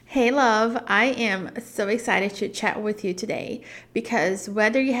Hey, love, I am so excited to chat with you today because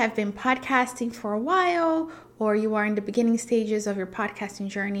whether you have been podcasting for a while or you are in the beginning stages of your podcasting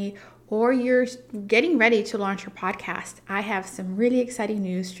journey or you're getting ready to launch your podcast, I have some really exciting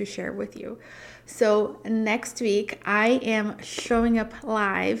news to share with you. So, next week, I am showing up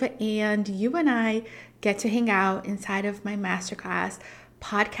live and you and I get to hang out inside of my masterclass,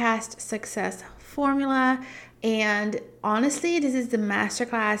 Podcast Success Formula. And honestly, this is the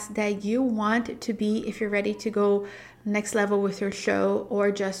masterclass that you want to be if you're ready to go next level with your show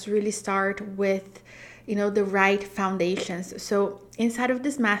or just really start with the right foundations. So inside of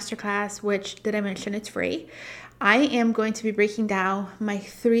this masterclass, which did I mention it's free, I am going to be breaking down my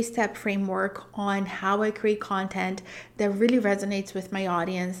 3-step framework on how I create content that really resonates with my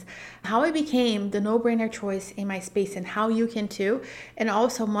audience, how I became the no-brainer choice in my space and how you can too, and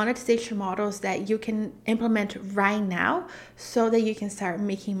also monetization models that you can implement right now so that you can start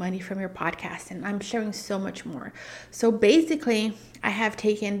making money from your podcast. And I'm sharing so much more. So basically, I have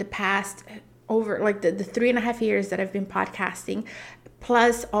taken the past over like the 3.5 years that I've been podcasting,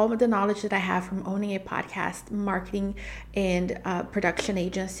 plus all of the knowledge that I have from owning a podcast, marketing, and production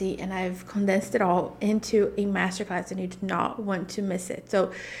agency, and I've condensed it all into a masterclass, and you do not want to miss it.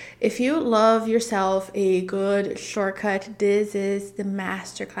 So if you love yourself a good shortcut, this is the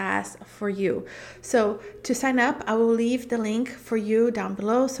masterclass for you. So to sign up, I will leave the link for you down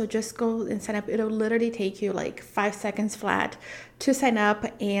below. So just go and sign up. It'll literally take you like 5 seconds flat to sign up,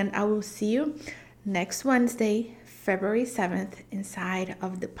 and I will see you next Wednesday, February 7th, inside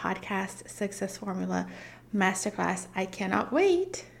of the Podcast Success Formula Masterclass. I cannot wait.